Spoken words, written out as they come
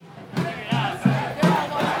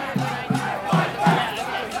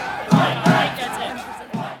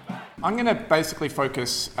I'm going to basically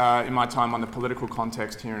focus in my time on the political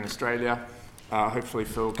context here in Australia. Hopefully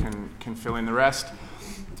Phil can fill in the rest.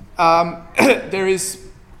 There is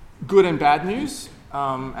good and bad news,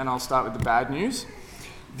 and I'll start with the bad news.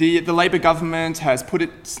 The Labor government has put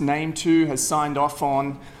its name to, has signed off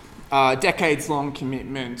on a decades-long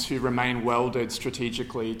commitment to remain welded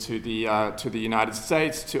strategically to the United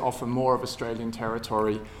States, to offer more of Australian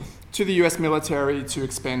territory to the US military, to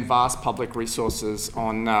expend vast public resources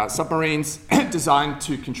on submarines designed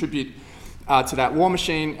to contribute to that war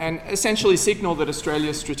machine, and essentially signal that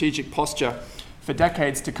Australia's strategic posture for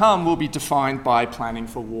decades to come will be defined by planning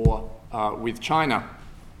for war with China.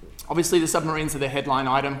 Obviously, the submarines are the headline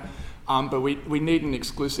item, but we needn't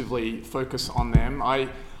exclusively focus on them. I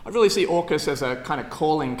really see AUKUS as a kind of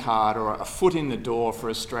calling card or a foot in the door for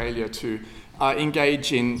Australia to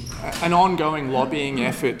engage in an ongoing lobbying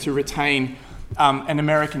effort to retain an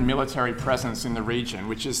American military presence in the region,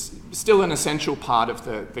 which is still an essential part of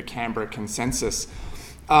the Canberra consensus.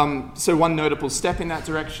 So one notable step in that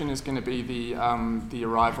direction is going to be the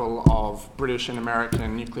arrival of British and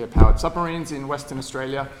American nuclear-powered submarines in Western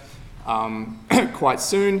Australia quite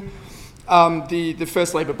soon. The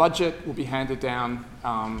first Labor budget will be handed down,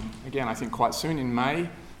 again, I think quite soon in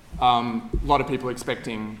May. A lot of people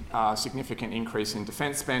expecting a significant increase in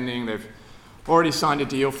defence spending. They've already signed a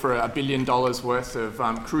deal for $1 billion worth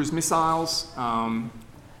of cruise missiles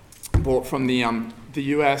bought from the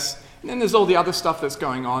US. And then there's all the other stuff that's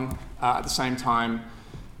going on at the same time.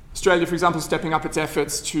 Australia, for example, stepping up its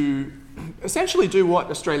efforts to essentially do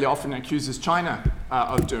what Australia often accuses China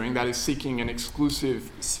of doing, that is seeking an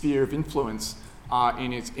exclusive sphere of influence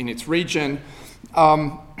in its region.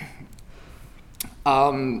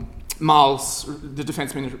 Miles, the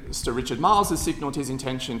Defence Minister Richard Miles, has signalled his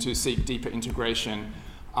intention to seek deeper integration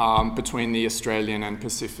between the Australian and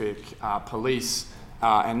Pacific police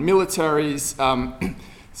and militaries.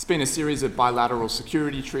 It's been a series of bilateral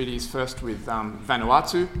security treaties, first with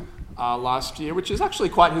Vanuatu last year, which is actually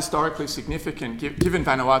quite historically significant, given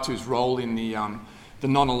Vanuatu's role in the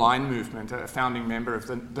non-aligned movement. A founding member of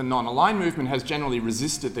the non-aligned movement has generally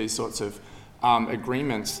resisted these sorts of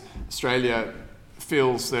agreements. Australia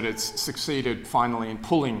feels that it's succeeded finally in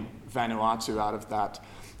pulling Vanuatu out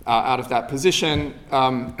of that position.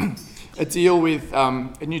 A new deal with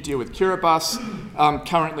Kiribati,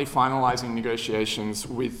 currently finalising negotiations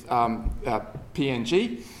with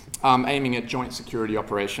PNG, aiming at joint security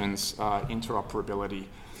operations, interoperability,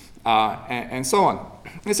 and so on.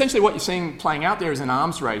 Essentially, what you're seeing playing out there is an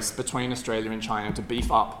arms race between Australia and China to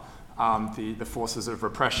beef up the forces of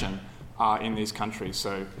repression in these countries.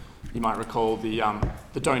 So you might recall the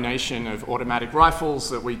donation of automatic rifles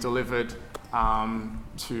that we delivered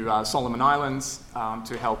to Solomon Islands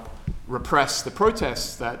to help repress the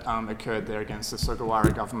protests that occurred there against the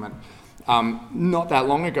Sogawara government not that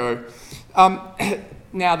long ago.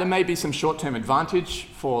 Now, there may be some short-term advantage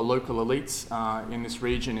for local elites in this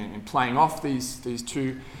region in playing off these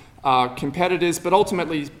two competitors, but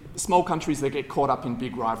ultimately, small countries that get caught up in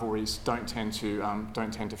big rivalries don't tend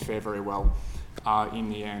to fare very well in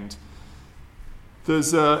the end.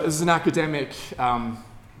 There's an academic, or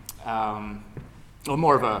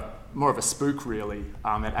more of a spook really,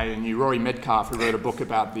 at ANU, Rory Medcalf, who wrote a book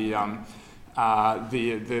about the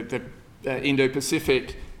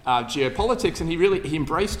Indo-Pacific geopolitics, and he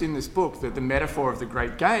embraced in this book the metaphor of the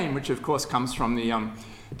Great Game, which of course comes from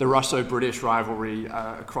the Russo-British rivalry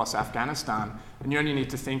across Afghanistan. And you only need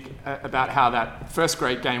to think about how that first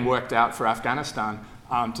Great Game worked out for Afghanistan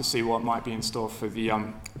to see what might be in store for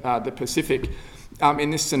the Pacific in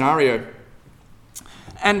this scenario.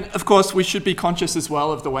 And of course, we should be conscious as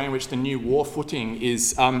well of the way in which the new war footing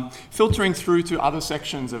is filtering through to other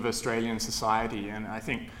sections of Australian society. And I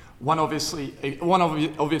think one obvious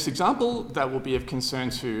example that will be of concern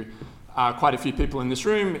to quite a few people in this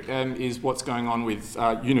room is what's going on with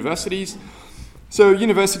universities. So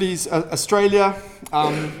Universities Australia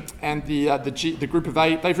and the Group of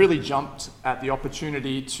 8, they've really jumped at the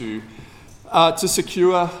opportunity to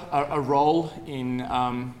secure a role in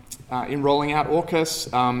rolling out AUKUS.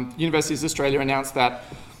 Universities Australia announced that,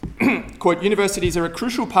 quote, universities are a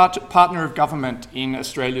crucial partner of government in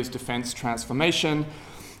Australia's defence transformation.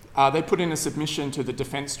 They put in a submission to the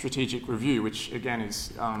Defence Strategic Review, which again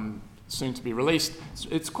is soon to be released.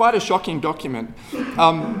 It's quite a shocking document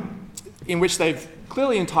in which they've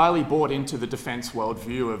clearly entirely bought into the defence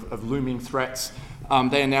worldview of looming threats.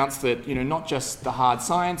 They announced that not just the hard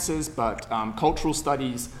sciences, but cultural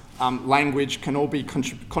studies, language can all be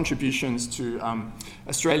contributions to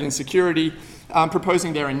Australian security.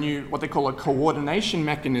 proposing there a new, what they call a coordination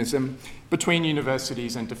mechanism between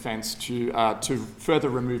universities and defence to further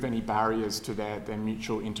remove any barriers to their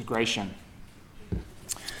mutual integration.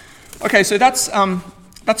 Okay, so that's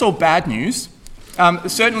all bad news.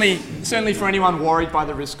 Certainly for anyone worried by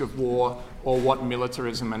the risk of war or what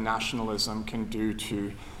militarism and nationalism can do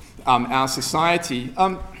to our society.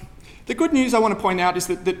 The good news I want to point out is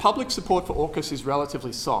that public support for AUKUS is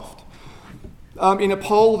relatively soft. In a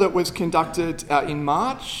poll that was conducted in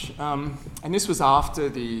March, and this was after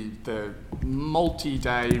the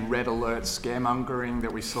multi-day red alert scaremongering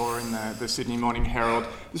that we saw in the Sydney Morning Herald,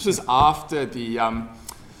 this was after the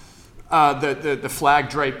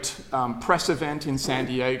flag-draped press event in San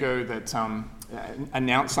Diego that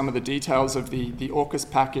announced some of the details of the AUKUS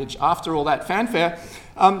package. After all that fanfare,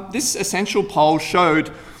 this essential poll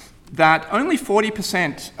showed that only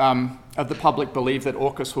 40% of the public believe that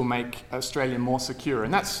AUKUS will make Australia more secure,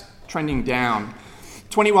 and that's trending down.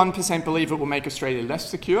 21% believe it will make Australia less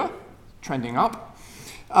secure, trending up.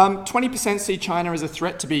 20% see China as a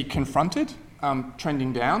threat to be confronted,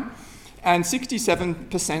 trending down. And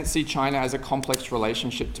 67% see China as a complex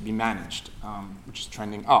relationship to be managed, which is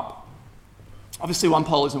trending up. Obviously, one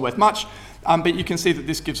poll isn't worth much, but you can see that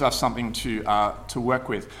this gives us something to work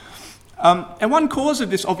with. And one cause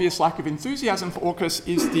of this obvious lack of enthusiasm for AUKUS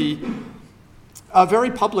is the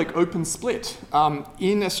very public open split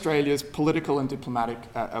in Australia's political and diplomatic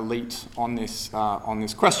elite on this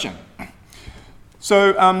question.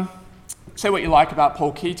 So, say what you like about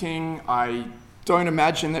Paul Keating. I don't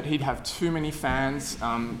imagine that he'd have too many fans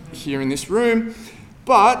here in this room,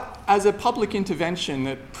 but as a public intervention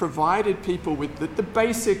that provided people with the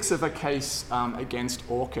basics of a case against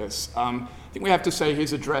AUKUS, I think we have to say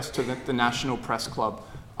his address to the National Press Club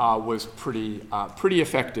was pretty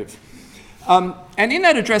effective. And in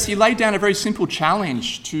that address, he laid down a very simple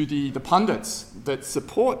challenge to the pundits that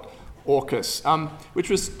support AUKUS, which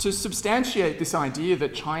was to substantiate this idea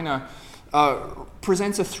that China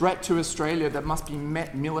presents a threat to Australia that must be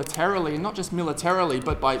met militarily, and not just militarily,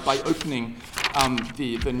 but by opening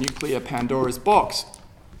the nuclear Pandora's box.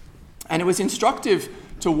 And it was instructive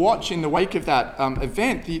to watch in the wake of that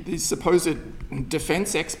event these supposed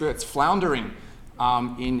defence experts floundering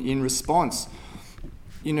in response.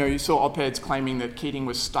 You know, you saw op-eds claiming that Keating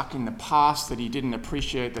was stuck in the past, that he didn't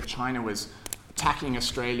appreciate that China was attacking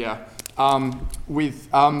Australia with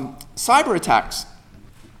cyber attacks.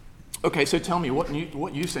 Okay, so tell me, what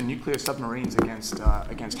use are nuclear submarines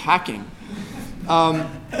against hacking?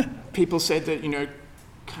 People said that,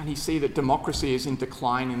 can he see that democracy is in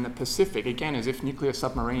decline in the Pacific? Again, as if nuclear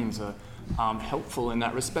submarines are helpful in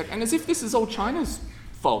that respect, and as if this is all China's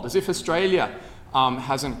fault, as if Australia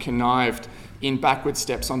hasn't connived in backward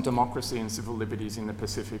steps on democracy and civil liberties in the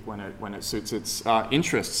Pacific when it suits its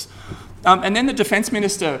interests. And then the Defence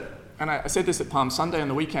Minister, and I said this at Palm Sunday on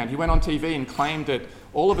the weekend, he went on TV and claimed that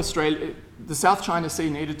all of Australia, the South China Sea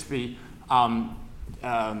needed to be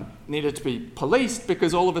policed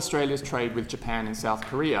because all of Australia's trade with Japan and South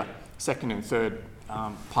Korea, second and third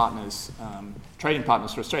trading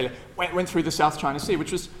partners for Australia, went through the South China Sea,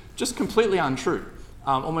 which was just completely untrue.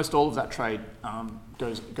 Almost all of that trade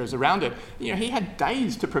goes around it. He had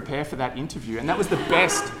days to prepare for that interview, and that was the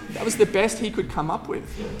best. That was the best he could come up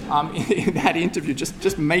with in that interview,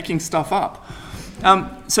 just making stuff up.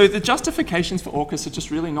 So the justifications for AUKUS are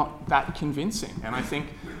just really not that convincing, and I think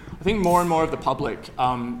more and more of the public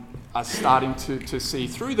are starting to see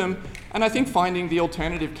through them, and I think finding the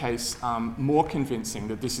alternative case more convincing,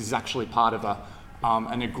 that this is actually part of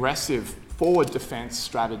an aggressive forward defence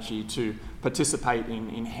strategy to participate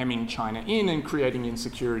in hemming China in and creating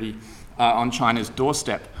insecurity on China's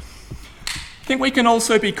doorstep. I think we can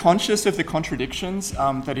also be conscious of the contradictions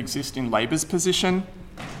that exist in Labor's position.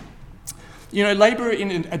 Labor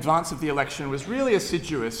in advance of the election was really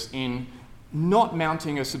assiduous in not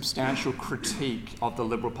mounting a substantial critique of the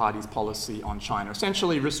Liberal Party's policy on China,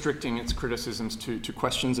 essentially restricting its criticisms to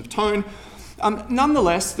questions of tone.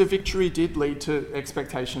 Nonetheless, the victory did lead to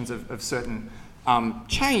expectations of certain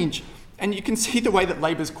change, and you can see the way that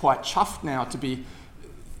Labor's quite chuffed now to be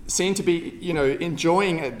seen to be,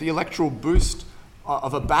 enjoying the electoral boost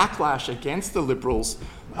of a backlash against the Liberals,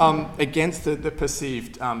 against the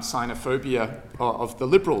perceived xenophobia of the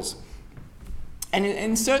Liberals. And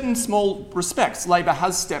in certain small respects, Labor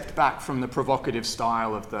has stepped back from the provocative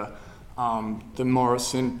style of the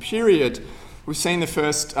Morrison period. We've seen the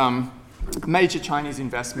first major Chinese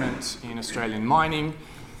investment in Australian mining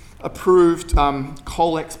approved.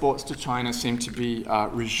 Coal exports to China seem to be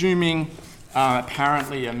resuming.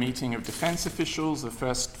 Apparently a meeting of defence officials, the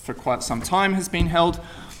first for quite some time, has been held.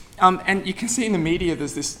 And you can see in the media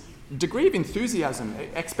there's this degree of enthusiasm,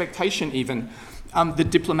 expectation even, that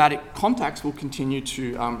diplomatic contacts will continue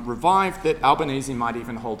to revive, that Albanese might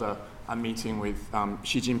even hold a meeting with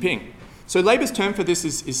Xi Jinping. So Labor's term for this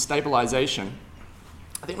is stabilisation.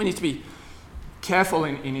 I think we need to be careful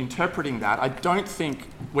in interpreting that. I don't think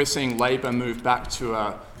we're seeing Labor move back to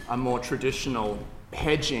a more traditional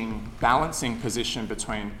hedging, balancing position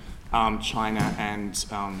between China and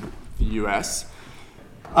the US.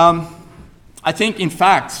 I think, in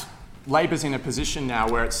fact, Labor's in a position now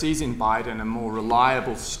where it sees in Biden a more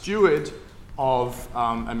reliable steward of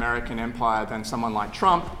American empire than someone like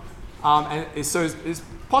Trump, and is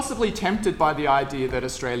possibly tempted by the idea that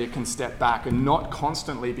Australia can step back and not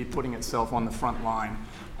constantly be putting itself on the front line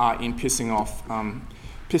in pissing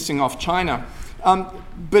off China.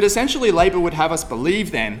 But essentially, Labor would have us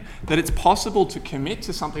believe then that it's possible to commit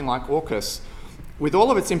to something like AUKUS with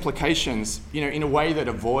all of its implications, in a way that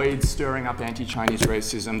avoids stirring up anti-Chinese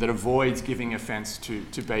racism, that avoids giving offence to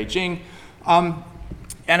Beijing.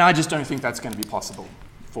 And I just don't think that's going to be possible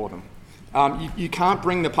for them. You can't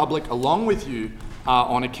bring the public along with you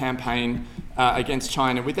on a campaign against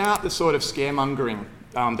China without the sort of scaremongering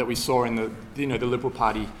that we saw in the Liberal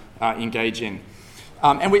Party engage in.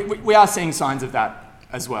 And we are seeing signs of that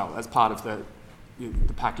as well as part of the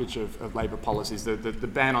package of Labor policies, the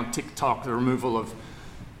ban on TikTok, the removal of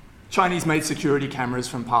Chinese-made security cameras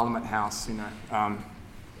from Parliament House, and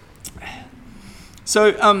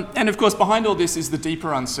of course, behind all this is the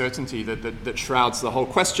deeper uncertainty that shrouds the whole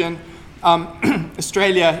question.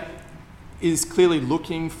 Australia is clearly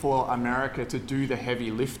looking for America to do the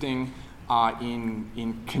heavy lifting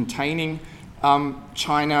in containing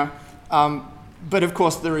China. But of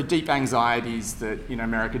course, there are deep anxieties that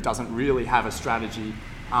America doesn't really have a strategy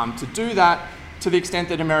to do that. To the extent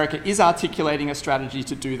that America is articulating a strategy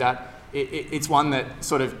to do that, it's one that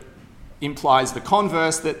sort of implies the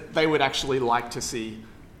converse, that they would actually like to see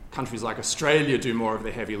countries like Australia do more of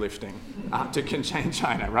the heavy lifting to contain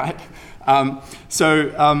China, right?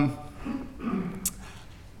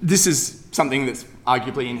 This is something that's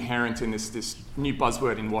arguably inherent in this new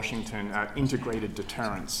buzzword in Washington, integrated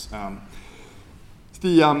deterrence.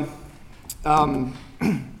 The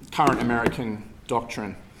current American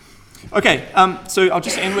doctrine. Okay, so I'll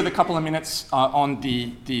just end with a couple of minutes on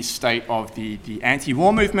the state of the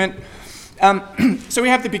anti-war movement. So we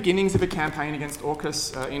have the beginnings of a campaign against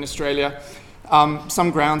AUKUS in Australia, some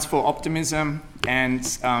grounds for optimism, and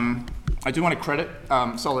I do want to credit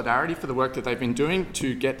Solidarity for the work that they've been doing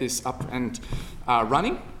to get this up and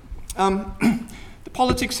running. The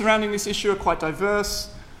politics surrounding this issue are quite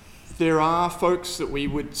diverse. There are folks that we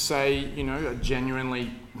would say, are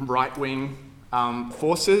genuinely right-wing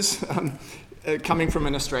forces coming from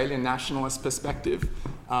an Australian nationalist perspective,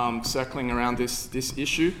 circling around this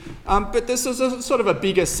issue. But this is a sort of a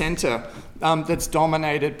bigger centre that's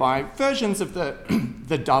dominated by versions of the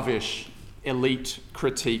dovish elite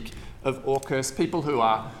critique of AUKUS, people who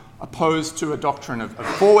are opposed to a doctrine of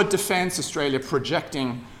forward defence, Australia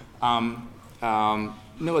projecting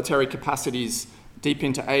military capacities deep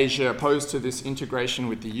into Asia, opposed to this integration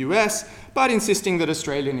with the US, but insisting that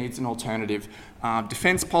Australia needs an alternative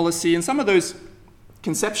defence policy. And some of those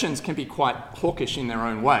conceptions can be quite hawkish in their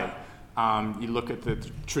own way. You look at the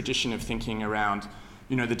tradition of thinking around,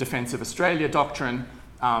 the Defence of Australia doctrine,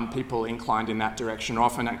 people inclined in that direction are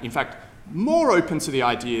often, in fact, more open to the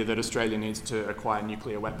idea that Australia needs to acquire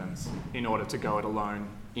nuclear weapons in order to go it alone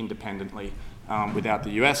independently without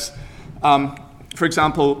the US. For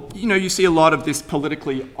example, you see a lot of this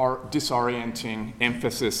politically disorienting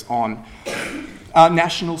emphasis on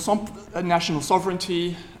national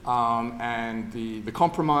sovereignty and the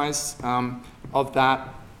compromise of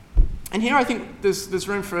that. And here I think there's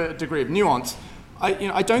room for a degree of nuance.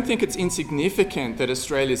 I don't think it's insignificant that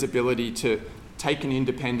Australia's ability to take an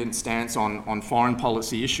independent stance on foreign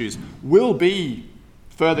policy issues will be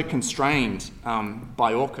further constrained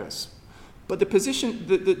by AUKUS. But the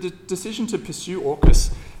decision to pursue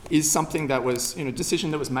AUKUS is something that was,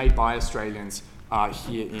 decision that was made by Australians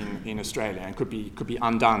here in Australia and could be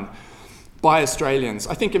undone by Australians.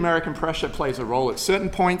 I think American pressure plays a role at certain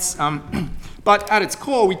points, but at its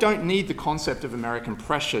core, we don't need the concept of American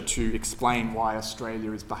pressure to explain why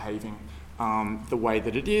Australia is behaving the way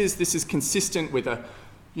that it is. This is consistent with a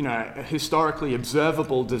historically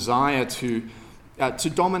observable desire to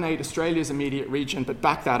dominate Australia's immediate region, but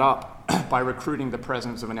back that up by recruiting the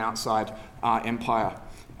presence of an outside empire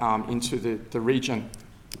into the region.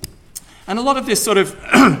 And a lot of this sort of,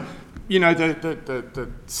 the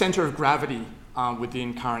centre of gravity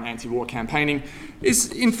within current anti-war campaigning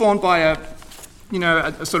is informed by a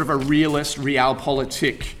sort of a realist,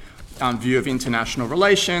 realpolitik view of international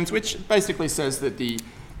relations, which basically says that the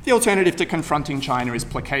alternative to confronting China is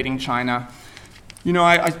placating China. You know,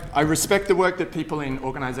 I respect the work that people in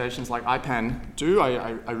organisations like IPAN do,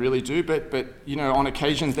 I really do, but you know, on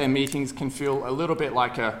occasions their meetings can feel a little bit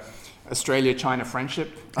like a Australia-China Friendship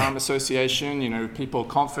Association, you know, people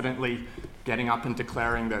confidently getting up and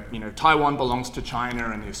declaring that, you know, Taiwan belongs to China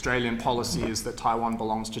and the Australian policy is that Taiwan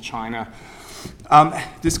belongs to China,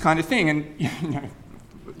 this kind of thing. And, you know,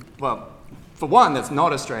 well, for one, that's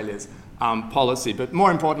not Australia's policy, but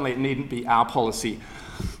more importantly, it needn't be our policy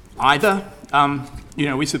either. You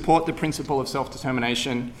know, we support the principle of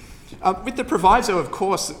self-determination, with the proviso, of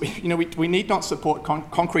course, you know, we need not support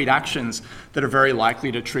concrete actions that are very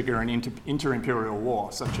likely to trigger an inter-imperial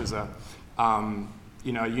war, such as a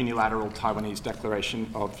you know, unilateral Taiwanese declaration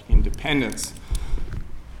of independence.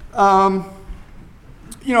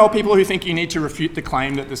 You know, people who think you need to refute the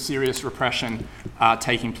claim that there's serious repression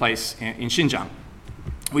taking place in Xinjiang.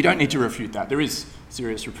 We don't need to refute that. There is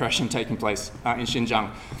serious repression taking place in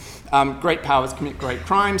Xinjiang. Great powers commit great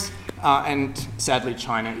crimes, and sadly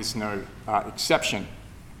China is no exception.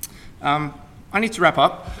 I need to wrap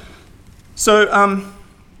up. So,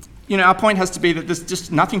 you know, our point has to be that there's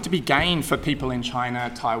just nothing to be gained for people in China,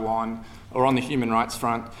 Taiwan, or on the human rights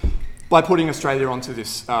front by putting Australia onto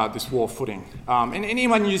this war footing. And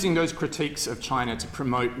anyone using those critiques of China to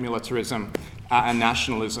promote militarism and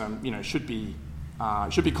nationalism, you know, should be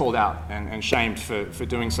called out and shamed for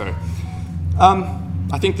doing so.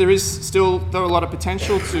 I think there is still, though, a lot of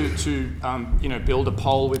potential to you know, build a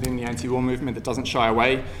pole within the anti-war movement that doesn't shy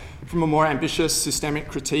away from a more ambitious systemic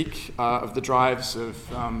critique of the drivers of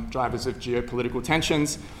geopolitical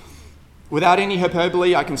tensions. Without any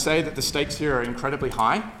hyperbole, I can say that the stakes here are incredibly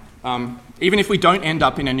high. Even if we don't end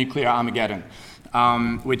up in a nuclear Armageddon,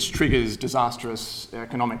 which triggers disastrous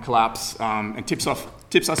economic collapse and tips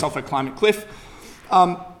us off a climate cliff,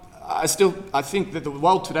 I think that the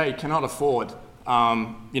world today cannot afford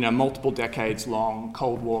you know, multiple decades long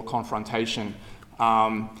Cold War confrontation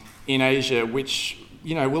in Asia, which,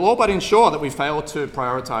 you know, will all but ensure that we fail to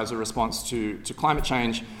prioritise a response to climate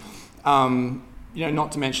change, you know,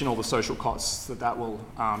 not to mention all the social costs that will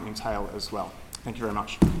entail as well. Thank you very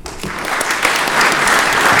much.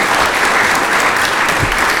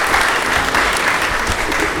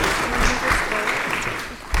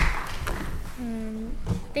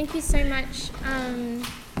 Thank you so much,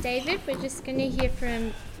 David. We're just going to hear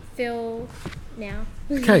from Phil now.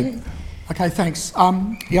 Okay, thanks.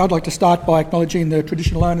 Yeah, I'd like to start by acknowledging the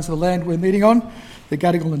traditional owners of the land we're meeting on, the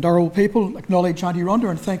Gadigal and Dharawal people, acknowledge Auntie Rhonda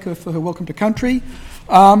and thank her for her welcome to country.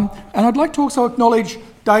 And I'd like to also acknowledge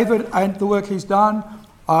David and the work he's done.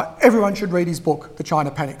 Everyone should read his book, The China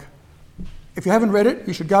Panic. If you haven't read it,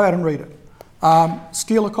 you should go out and read it.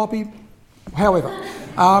 Steal a copy, however.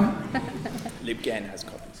 LibGan has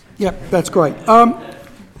copies. Yep, that's great.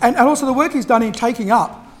 And also the work he's done in taking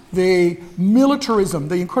up the militarism,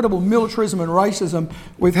 the incredible militarism and racism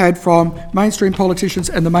we've had from mainstream politicians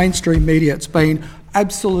and the mainstream media. It's been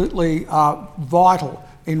absolutely vital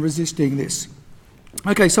in resisting this.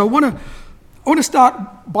 Okay, so I want to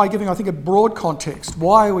start by giving, I think, a broad context.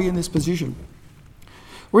 Why are we in this position?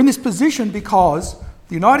 We're in this position because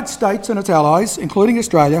the United States and its allies, including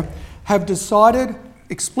Australia, have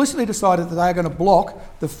explicitly decided that they are going to block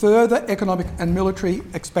the further economic and military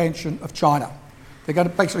expansion of China. They're going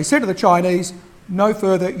to basically say to the Chinese, no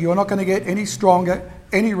further, you're not going to get any stronger,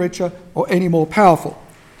 any richer, or any more powerful.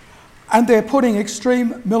 And they're putting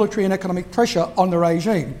extreme military and economic pressure on the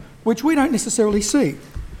regime, which we don't necessarily see.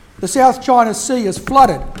 The South China Sea is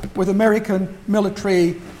flooded with American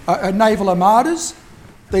military naval armadas.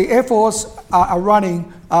 The Air Force are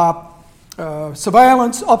running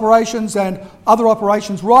surveillance operations and other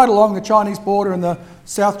operations right along the Chinese border in the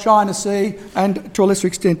South China Sea and, to a lesser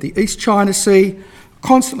extent, the East China Sea,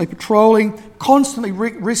 constantly patrolling, constantly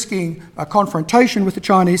risking a confrontation with the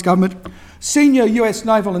Chinese government. Senior US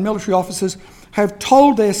naval and military officers have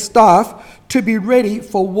told their staff to be ready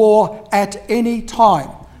for war at any time,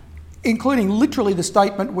 including literally the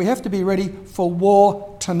statement, we have to be ready for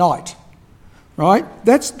war tonight. Right?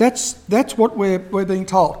 That's what we're being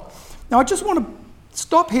told. Now, I just want to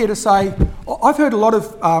stop here to say, I've heard a lot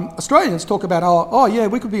of Australians talk about, oh yeah,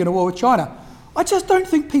 we could be in a war with China. I just don't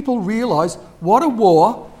think people realise what a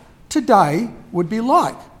war today would be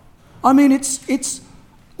like. I mean, it's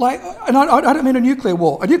like, and I don't mean a nuclear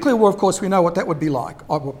war. A nuclear war, of course, we know what that would be like.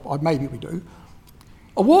 Maybe we do.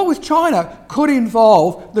 A war with China could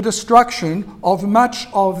involve the destruction of much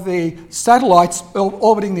of the satellites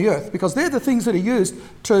orbiting the Earth, because they're the things that are used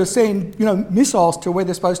to send, missiles to where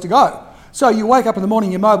they're supposed to go. So you wake up in the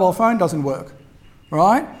morning, your mobile phone doesn't work,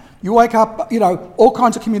 right? You wake up, all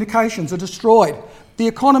kinds of communications are destroyed. The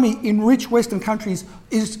economy in rich Western countries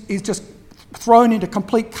is just thrown into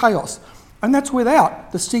complete chaos. And that's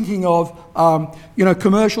without the sinking of,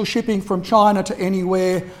 commercial shipping from China to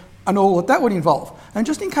anywhere and all that would involve. And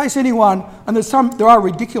just in case anyone, and there are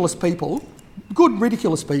ridiculous people, good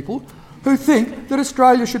ridiculous people, who think that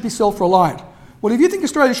Australia should be self-reliant. Well, if you think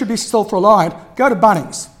Australia should be self-reliant, go to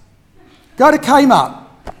Bunnings, go to Kmart,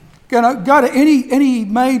 go to any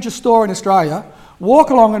major store in Australia,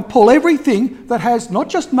 walk along and pull everything that has not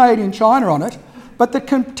just made in China on it, but that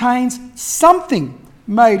contains something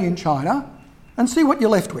made in China, and see what you're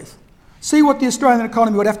left with. See what the Australian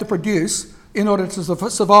economy would have to produce in order to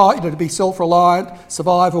survive, to be self-reliant,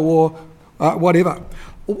 survive a war, whatever.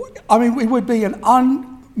 I mean, it would be an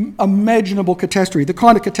unimaginable catastrophe, the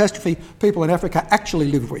kind of catastrophe people in Africa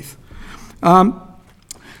actually live with.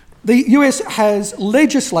 The US has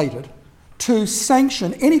legislated to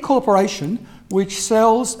sanction any corporation which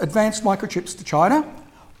sells advanced microchips to China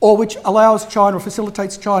or which allows China or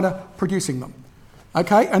facilitates China producing them.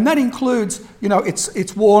 Okay, and that includes,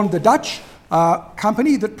 it's warned the Dutch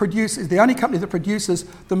company that produces, the only company that produces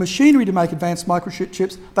the machinery to make advanced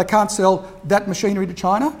microchips. They can't sell that machinery to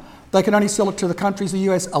China. They can only sell it to the countries the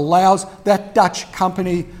US allows that Dutch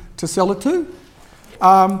company to sell it to.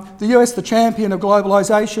 The US, the champion of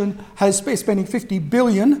globalisation, is spending $50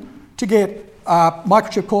 billion to get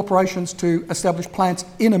microchip corporations to establish plants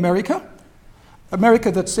in America.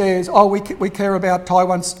 America that says, we care about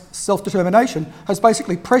Taiwan's self-determination, has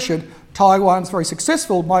basically pressured Taiwan's very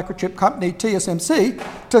successful microchip company,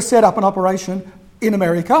 TSMC, to set up an operation in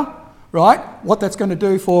America, right? What that's going to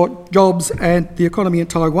do for jobs and the economy in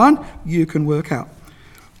Taiwan, you can work out.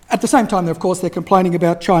 At the same time, of course, they're complaining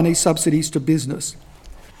about Chinese subsidies to business.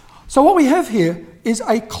 So what we have here is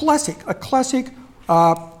a classic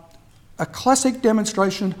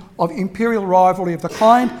demonstration of imperial rivalry of the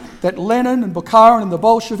kind that Lenin and Bukharin and the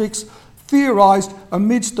Bolsheviks theorised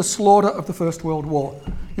amidst the slaughter of the First World War.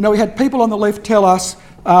 We had people on the left tell us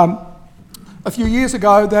a few years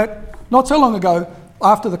ago that, not so long ago,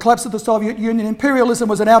 after the collapse of the Soviet Union, imperialism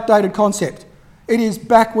was an outdated concept. It is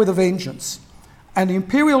back with a vengeance. And the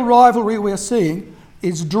imperial rivalry we're seeing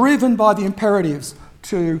is driven by the imperatives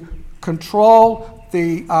to control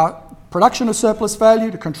the production of surplus value,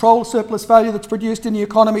 to control surplus value that's produced in the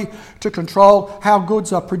economy, to control how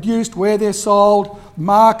goods are produced, where they're sold,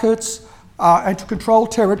 markets, and to control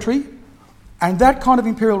territory. And that kind of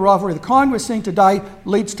imperial rivalry, the kind we're seeing today,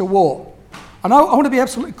 leads to war. And I want to be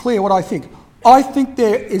absolutely clear what I think. I think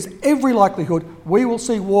there is every likelihood we will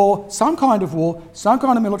see war, some kind of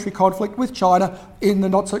military conflict with China in the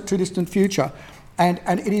not so too distant future. And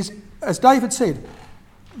it is, as David said,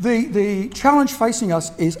 the challenge facing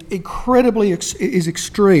us is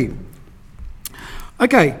extreme.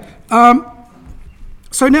 Okay,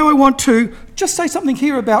 so now I want to just say something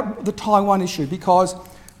here about the Taiwan issue, because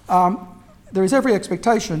there is every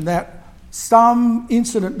expectation that some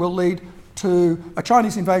incident will lead to a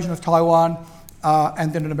Chinese invasion of Taiwan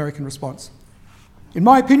and then an American response. In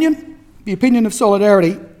my opinion, the opinion of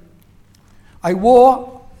Solidarity, a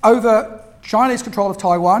war over Chinese control of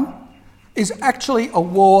Taiwan is actually a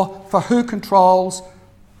war for who controls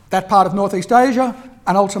that part of Northeast Asia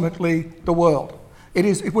and ultimately the world.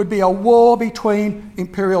 It would be a war between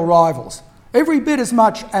imperial rivals, every bit as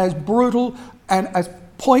much as brutal and as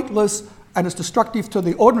pointless and as destructive to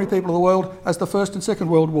the ordinary people of the world as the First and Second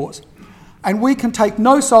World Wars. And we can take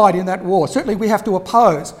no side in that war. Certainly we have to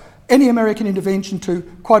oppose any American intervention to,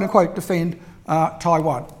 quote-unquote, defend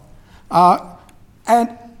Taiwan.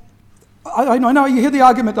 And I know you hear the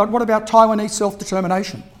argument that what about Taiwanese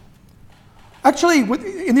self-determination? Actually,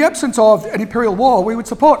 in the absence of an imperial war, we would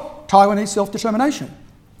support Taiwanese self-determination.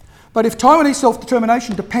 But if Taiwanese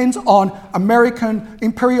self-determination depends on American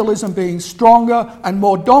imperialism being stronger and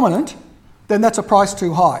more dominant, then that's a price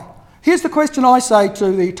too high. Here's the question I say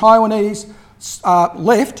to the Taiwanese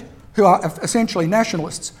left, who are essentially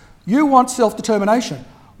nationalists. You want self-determination.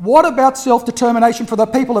 What about self-determination for the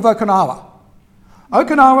people of Okinawa?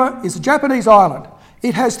 Okinawa is a Japanese island.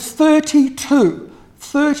 It has 32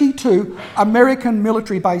 American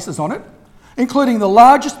military bases on it, including the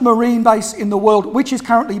largest marine base in the world, which is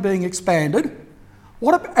currently being expanded.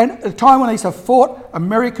 And the Taiwanese have fought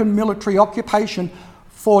American military occupation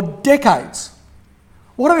for decades.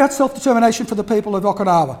 What about self-determination for the people of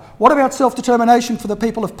Okinawa? What about self-determination for the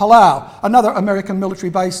people of Palau, another American military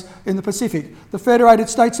base in the Pacific, the Federated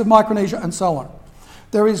States of Micronesia, and so on?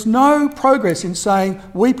 There is no progress in saying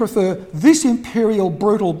we prefer this imperial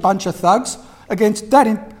brutal bunch of thugs against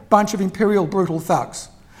that bunch of imperial brutal thugs.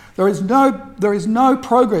 There is no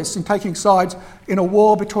progress in taking sides in a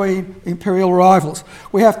war between imperial rivals.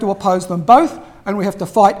 We have to oppose them both, and we have to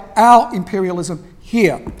fight our imperialism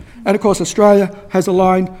here. And of course, Australia has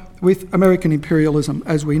aligned with American imperialism,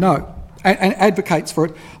 as we know, and advocates for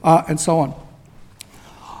it, and so on.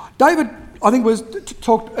 David, I think,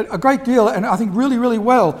 talked a great deal, and I think really, really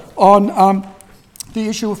well, on the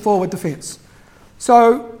issue of forward defence.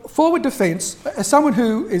 So, forward defence, as someone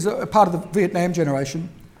who is a part of the Vietnam generation,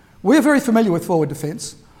 we're very familiar with forward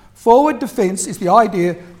defence. Forward defence is the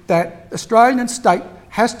idea that Australian state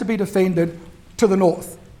has to be defended to the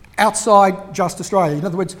north, outside just Australia. In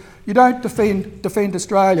other words, you don't defend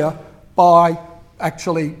Australia by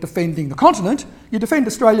actually defending the continent. You defend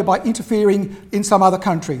Australia by interfering in some other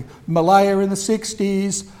country. Malaya in the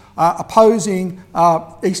 60s, opposing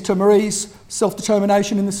East Timorese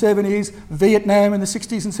self-determination in the 70s, Vietnam in the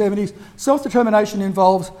 60s and 70s. Self-determination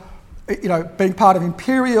involves, being part of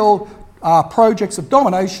imperial projects of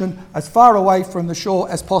domination as far away from the shore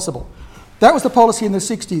as possible. That was the policy in the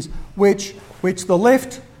 60s, which the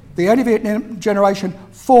left, the anti-Vietnam generation,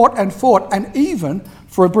 fought, and even,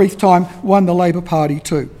 for a brief time, won the Labor Party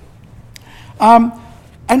too.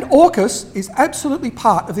 And AUKUS is absolutely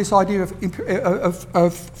part of this idea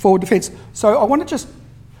of forward defence. So I want to just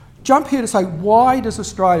jump here to say, why is the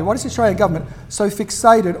Australian government so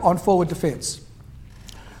fixated on forward defence?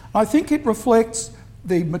 I think it reflects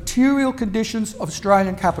the material conditions of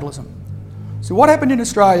Australian capitalism. So what happened in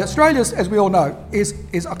Australia? Australia, as we all know, is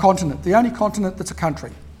a continent, the only continent that's a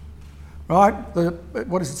country, right?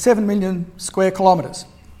 7 million square kilometres.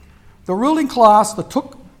 The ruling class that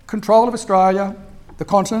took control of Australia, the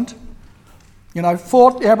continent,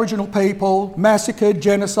 fought the Aboriginal people, massacred,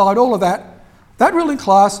 genocide, all of that. That ruling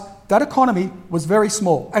class, that economy was very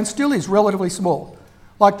small, and still is relatively small.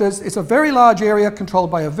 It's a very large area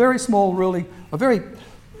controlled by a very small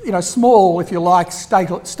small, if you like,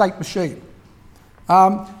 state machine.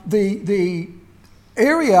 The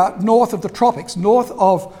area north of the tropics, north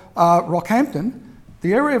of Rockhampton,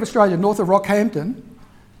 the area of Australia north of Rockhampton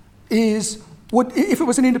if it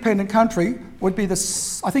was an independent country, would be the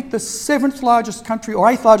 7th largest country or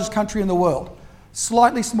 8th largest country in the world,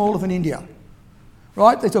 slightly smaller than India.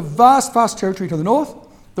 Right? There's a vast, vast territory to the north.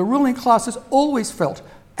 The ruling class has always felt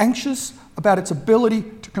anxious about its ability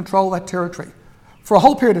to control that territory. For a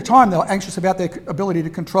whole period of time, they were anxious about their ability to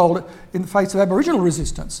control it in the face of Aboriginal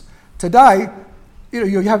resistance. Today,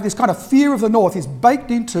 you have this kind of fear of the north is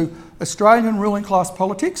baked into Australian ruling class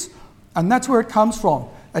politics, and that's where it comes from.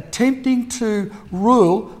 Attempting to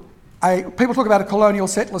rule people talk about a colonial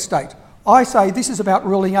settler state. I say this is about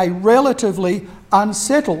ruling a relatively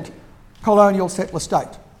unsettled colonial settler state.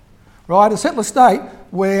 Right? A settler state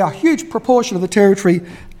where a huge proportion of the territory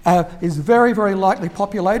is very, very lightly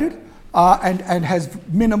populated and has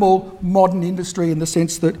minimal modern industry in the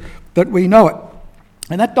sense that we know it.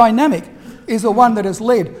 And that dynamic is the one that has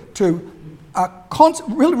led to,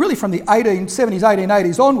 really from the 1870s,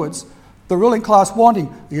 1880s onwards, the ruling class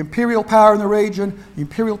wanting the imperial power in the region, the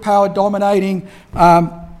imperial power dominating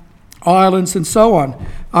islands and so on.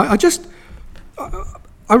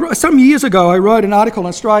 Some years ago, I wrote an article on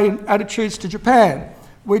Australian attitudes to Japan,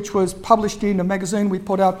 which was published in a magazine we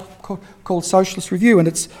put out called Socialist Review, and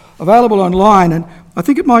it's available online. And I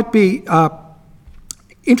think it might be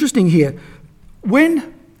interesting here.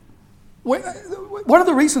 One of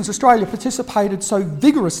the reasons Australia participated so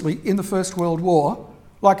vigorously in the First World War,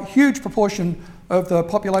 like a huge proportion of the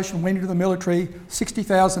population went into the military,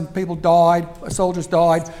 60,000 people died, soldiers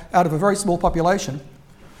died out of a very small population,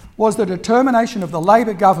 was the determination of the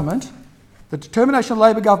Labor government. The determination of the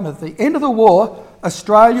Labor government at the end of the war,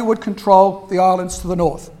 Australia would control the islands to the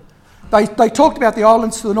north. They talked about the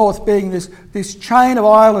islands to the north being this chain of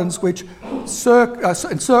islands which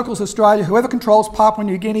encircles Australia. Whoever controls Papua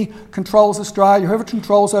New Guinea controls Australia. Whoever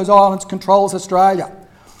controls those islands controls Australia.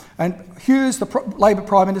 And Hughes, the Labor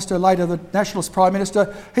Prime Minister, later the Nationalist Prime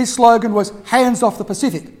Minister, his slogan was "Hands off the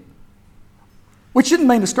Pacific," which didn't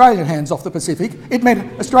mean Australian hands off the Pacific. It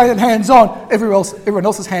meant Australian hands on, everyone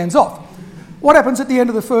else's hands off. What happens at the end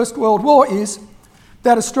of the First World War is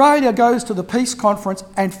that Australia goes to the peace conference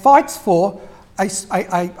and fights for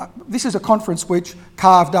this is a conference which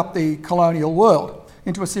carved up the colonial world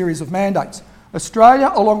into a series of mandates.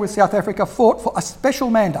 Australia, along with South Africa, fought for a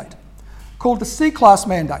special mandate called the C-class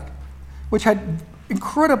mandate, which had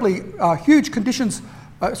incredibly huge conditions,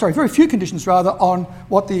 very few conditions rather, on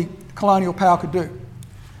what the colonial power could do.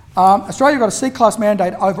 Australia got a C-class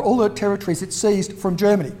mandate over all the territories it seized from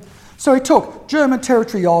Germany. So it took German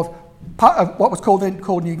territory of what was called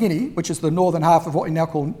New Guinea, which is the northern half of what we now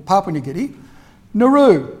call Papua New Guinea,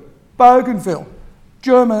 Nauru, Bougainville,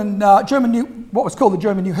 what was called the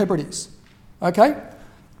German New Hebrides. Okay?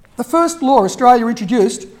 The first law Australia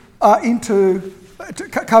introduced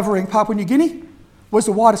covering Papua New Guinea was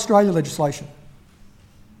the White Australia legislation.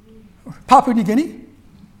 Papua New Guinea,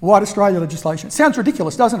 White Australia legislation. Sounds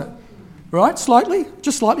ridiculous, doesn't it? Right?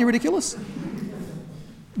 Just slightly ridiculous.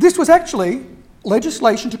 This was actually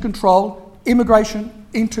legislation to control immigration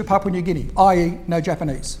into Papua New Guinea, i.e. no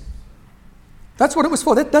Japanese. That's what it was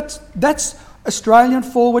for. That's Australian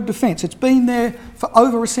forward defence. It's been there for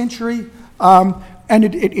over a century, and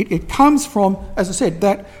it comes from, as I said,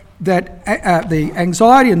 that the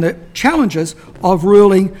anxiety and the challenges of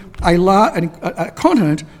ruling a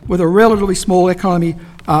continent with a relatively small economy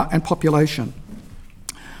and population.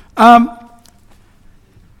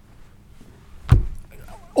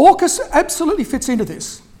 AUKUS absolutely fits into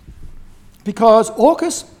this, because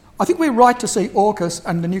AUKUS, I think we're right to see AUKUS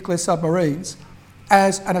and the nuclear submarines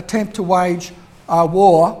as an attempt to wage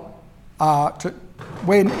war,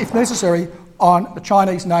 when, if necessary, on the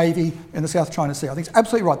Chinese Navy in the South China Sea. I think it's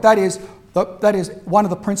absolutely right. That is one of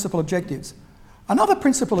the principal objectives. Another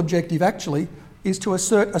principal objective, actually, is to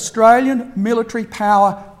assert Australian military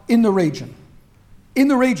power in the region. In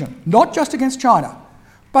the region, not just against China,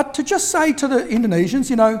 but to just say to the Indonesians,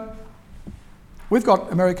 you know, we've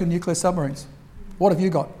got American nuclear submarines. What have you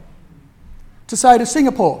got? To say to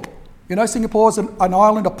Singapore, you know, Singapore's an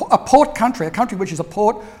island, a port country, a country which is a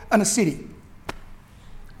port and a city.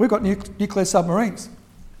 We've got nuclear submarines,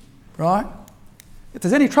 right? If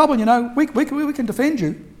there's any trouble, you know, we can defend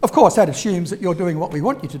you. Of course, that assumes that you're doing what we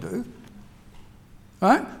want you to do,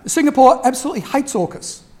 right? Singapore absolutely hates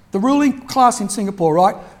AUKUS. The ruling class in Singapore,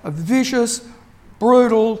 right, a vicious,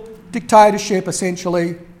 brutal dictatorship,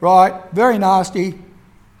 essentially, right, very nasty,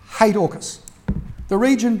 hate AUKUS. The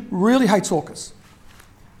region really hates AUKUS.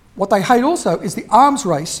 What they hate also is the arms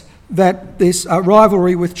race that this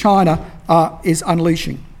rivalry with China is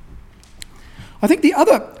unleashing. I think the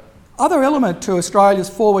other element to Australia's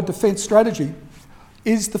forward defence strategy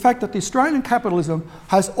is the fact that the Australian capitalism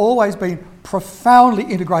has always been profoundly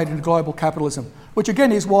integrated into global capitalism, which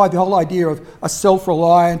again is why the whole idea of a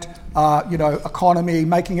self-reliant economy,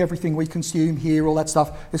 making everything we consume here, all that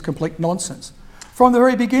stuff is complete nonsense. From the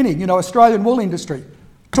very beginning, you know, Australian wool industry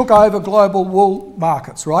took over global wool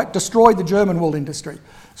markets, right? Destroyed the German wool industry.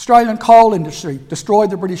 Australian coal industry destroyed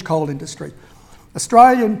the British coal industry.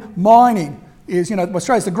 Australian mining is, you know,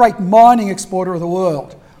 Australia's the great mining exporter of the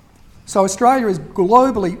world. So Australia is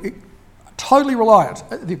globally totally reliant,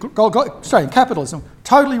 Australian capitalism,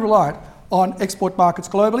 totally reliant on export markets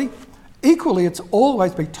globally. Equally, it's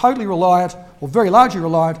always been totally reliant, or very largely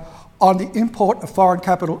reliant, on the import of foreign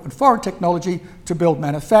capital and foreign technology to build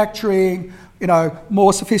manufacturing, you know,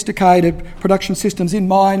 more sophisticated production systems in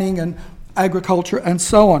mining and agriculture and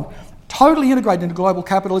so on. Totally integrated into global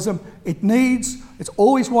capitalism. It's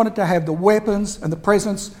always wanted to have the weapons and the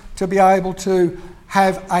presence to be able to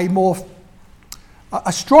have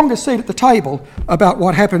a stronger seat at the table about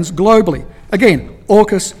what happens globally. Again,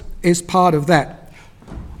 AUKUS is part of that.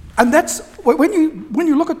 And that's, when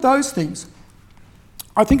you look at those things,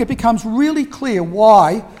 I think it becomes really clear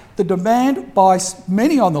why the demand by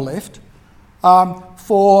many on the left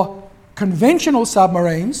for conventional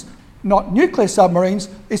submarines, not nuclear submarines,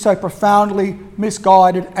 is so profoundly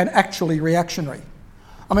misguided and actually reactionary.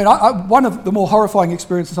 I mean, one of the more horrifying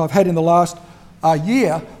experiences I've had in the last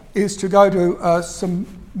year is to go to some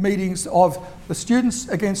meetings of the Students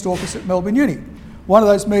Against AUKUS at Melbourne Uni. One of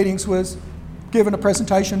those meetings was given a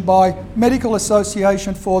presentation by Medical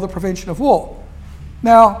Association for the Prevention of War.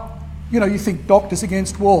 Now, you know, you think Doctors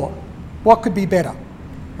Against War. What could be better,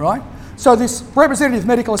 right? So this representative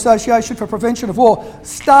Medical Association for Prevention of War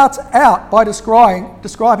starts out by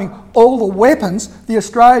describing all the weapons the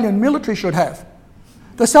Australian military should have,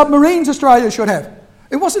 the submarines Australia should have.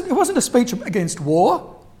 It wasn't a speech against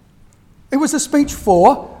war. It was a speech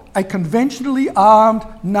for a conventionally armed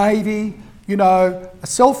navy, you know, a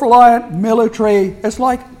self-reliant military. It's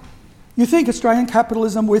like, you think Australian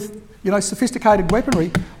capitalism with, you know, sophisticated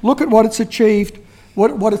weaponry, look at what it's achieved,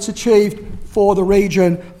 what it's achieved for the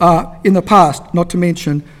region in the past, not to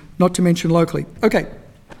mention locally. Okay,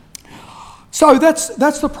 so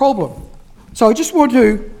that's the problem. So I just want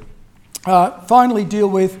to finally deal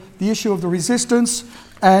with the issue of the resistance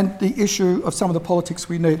and the issue of some of the politics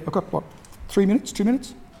we need. I've got, what, 3 minutes, 2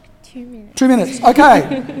 minutes? 2 minutes. 2 minutes,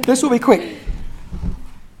 okay. This will be quick.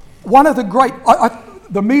 One of the great...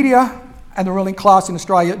 the media and the ruling class in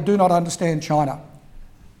Australia do not understand China.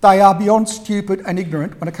 They are beyond stupid and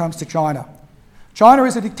ignorant when it comes to China. China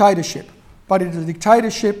is a dictatorship, but it is a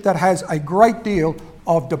dictatorship that has a great deal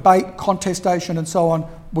of debate, contestation and so on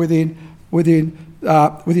within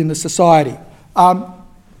within the society.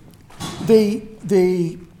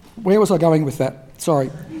 Where was I going with that? Sorry.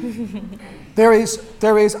 There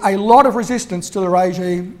is a lot of resistance to the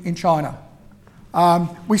regime in China.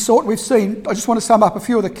 We've seen. I just want to sum up a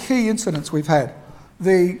few of the key incidents we've had.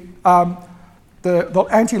 The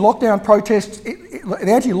anti-lockdown protests, the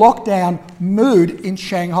anti-lockdown mood in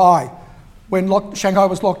Shanghai, when Shanghai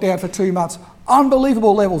was locked down for 2 months.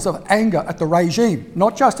 Unbelievable levels of anger at the regime,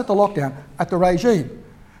 not just at the lockdown, at the regime.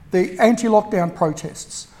 The anti-lockdown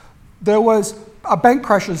protests. There was bank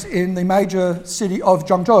crashes in the major city of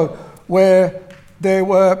Zhengzhou where there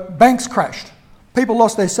were banks crashed. People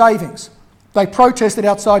lost their savings. They protested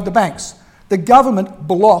outside the banks. The government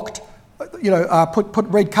blocked, put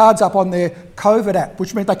red cards up on their COVID app,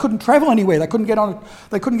 which meant they couldn't travel anywhere. They couldn't get on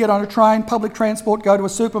a train, public transport, go to a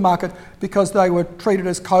supermarket because they were treated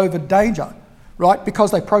as COVID danger, right?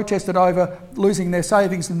 Because they protested over losing their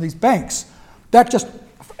savings in these banks. That just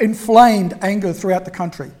inflamed anger throughout the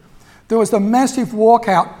country. There was the massive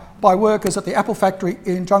walkout by workers at the Apple factory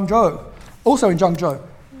in Zhengzhou, also in Zhengzhou.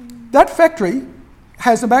 That factory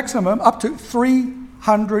has a maximum up to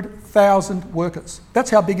 300,000 workers. That's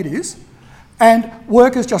how big it is. And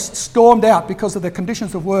workers just stormed out because of the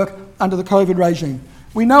conditions of work under the COVID regime.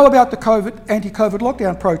 We know about the anti-COVID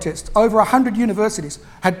lockdown protests. Over 100 universities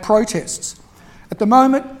had protests. At the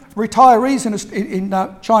moment, retirees in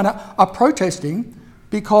China are protesting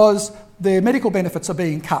because their medical benefits are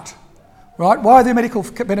being cut. Right? Why are their medical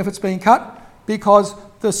benefits being cut? Because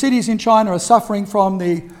the cities in China are suffering from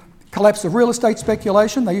the collapse of real estate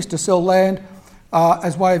speculation. They used to sell land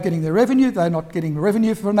as a way of getting their revenue. They're not getting the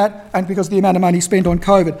revenue from that, and because of the amount of money spent on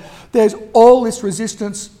COVID. There's all this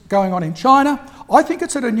resistance going on in China. I think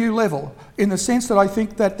it's at a new level in the sense that I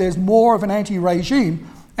think that there's more of an anti-regime,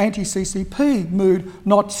 anti-CCP mood,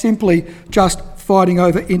 not simply just fighting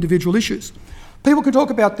over individual issues. People can talk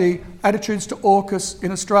about the attitudes to AUKUS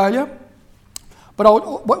in Australia, but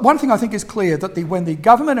one thing I think is clear, that when the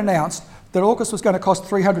government announced that AUKUS was going to cost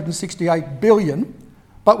 $368 billion,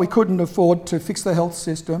 but we couldn't afford to fix the health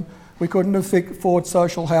system, we couldn't afford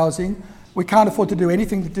social housing, we can't afford to do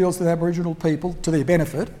anything that deals with Aboriginal people to their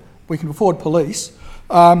benefit, we can afford police.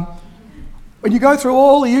 When you go through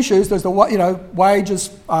all the issues, there's the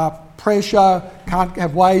wages, pressure, can't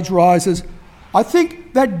have wage rises. I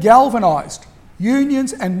think that galvanised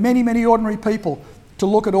unions and many, many ordinary people to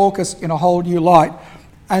look at AUKUS in a whole new light,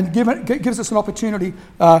 and gives us an opportunity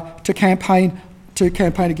to campaign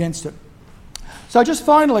against it. So just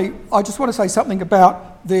finally, I just want to say something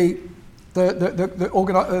about the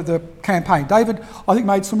campaign. David, I think,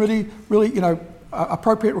 made some really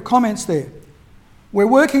appropriate comments there. We're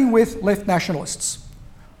working with left nationalists.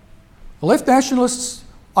 The left nationalists,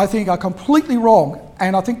 I think, are completely wrong,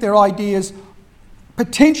 and I think their ideas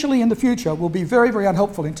potentially in the future will be very, very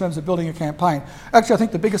unhelpful in terms of building a campaign. Actually, I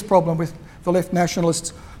think the biggest problem with the left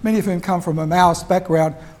nationalists, many of whom come from a Maoist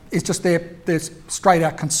background, is just their straight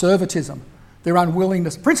out conservatism. Their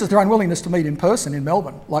unwillingness, for instance, their unwillingness to meet in person in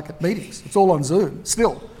Melbourne, like at meetings. It's all on Zoom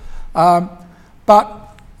still. But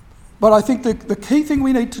I think the key thing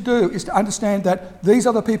we need to do is to understand that these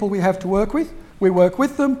are the people we have to work with. We work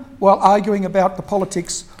with them while arguing about the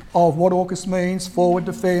politics of what AUKUS means, forward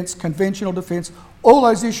defence, conventional defence, all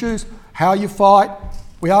those issues, how you fight.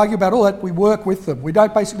 We argue about all that. We work with them. We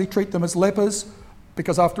don't basically treat them as lepers,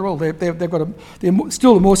 because after all, they're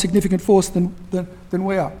still a more significant force than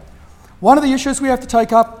we are. One of the issues we have to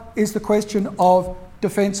take up is the question of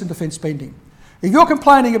defence and defence spending. If you're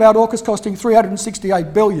complaining about AUKUS costing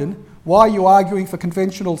 $368 billion, why are you arguing for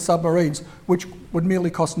conventional submarines, which would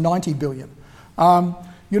merely cost $90 billion?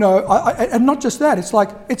 And not just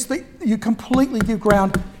that, you completely give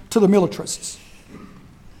ground to the militarists.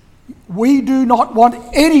 We do not want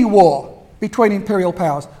any war between imperial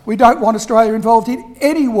powers. We don't want Australia involved in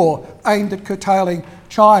any war aimed at curtailing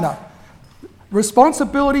China.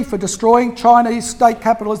 Responsibility for destroying Chinese state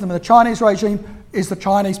capitalism and the Chinese regime is the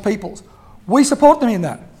Chinese people's. We support them in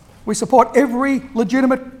that. We support every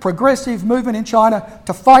legitimate progressive movement in China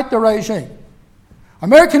to fight the regime.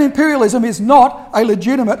 American imperialism is not a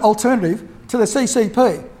legitimate alternative to the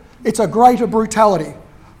CCP. It's a greater brutality.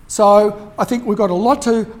 So I think we've got a lot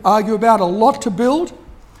to argue about, a lot to build.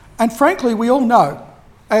 And frankly, we all know,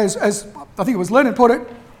 as I think it was Lenin put it,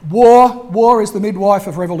 war is the midwife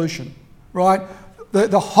of revolution, right?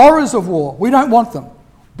 The horrors of war, we don't want them,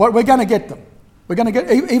 but we're going to get them. We're going to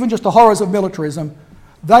get even just the horrors of militarism.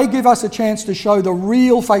 They give us a chance to show the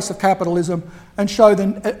real face of capitalism and show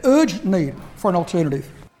the urgent need for an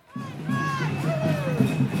alternative.